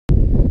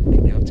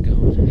it's going.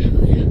 Oh,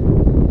 yeah.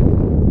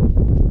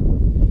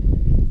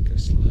 Go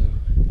slow.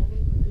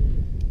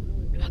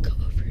 I'll go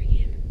over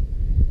again.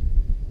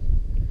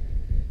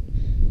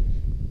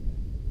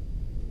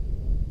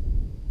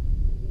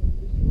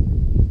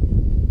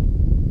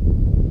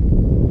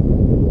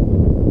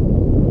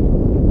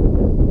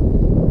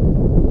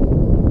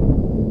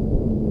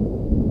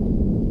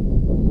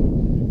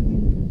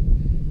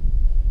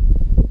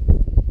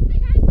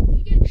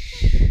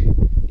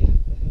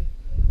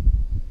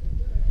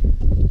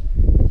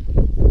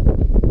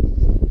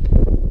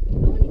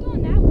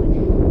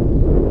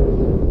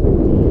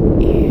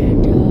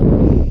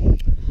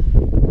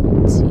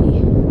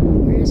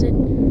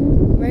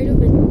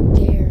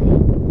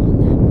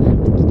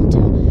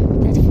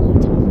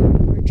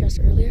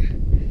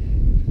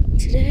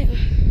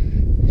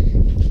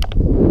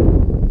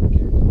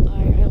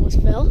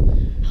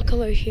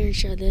 Over here and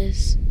show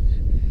this.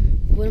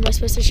 What am I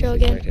supposed to show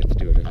again? You might have to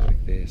do it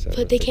like this.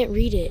 But they can't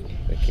read it.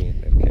 They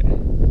can't, okay.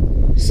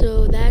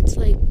 So that's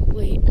like,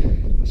 wait.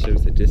 It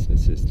shows the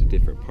distances to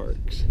different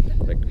parks,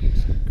 like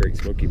Great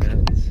Smoky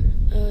Mountains.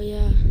 Oh,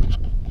 yeah.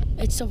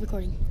 It's still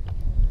recording.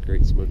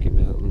 Great Smoky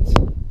Mountains.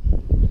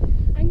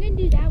 I'm going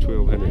to do that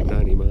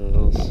 1,290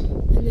 miles.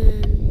 And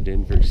then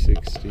Denver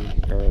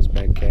 60.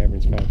 Carlsbad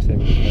Caverns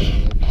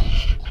 575.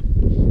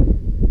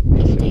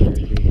 Mesa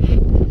 30.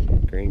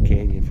 Grand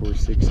Canyon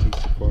 460.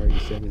 Sequoia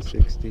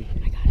 760. I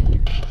got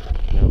it.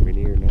 Mount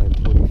Rainier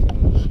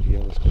 925.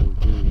 Yellowstone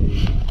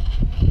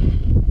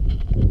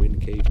 380.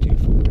 Wind Cave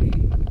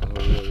 240. All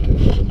the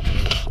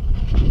way up.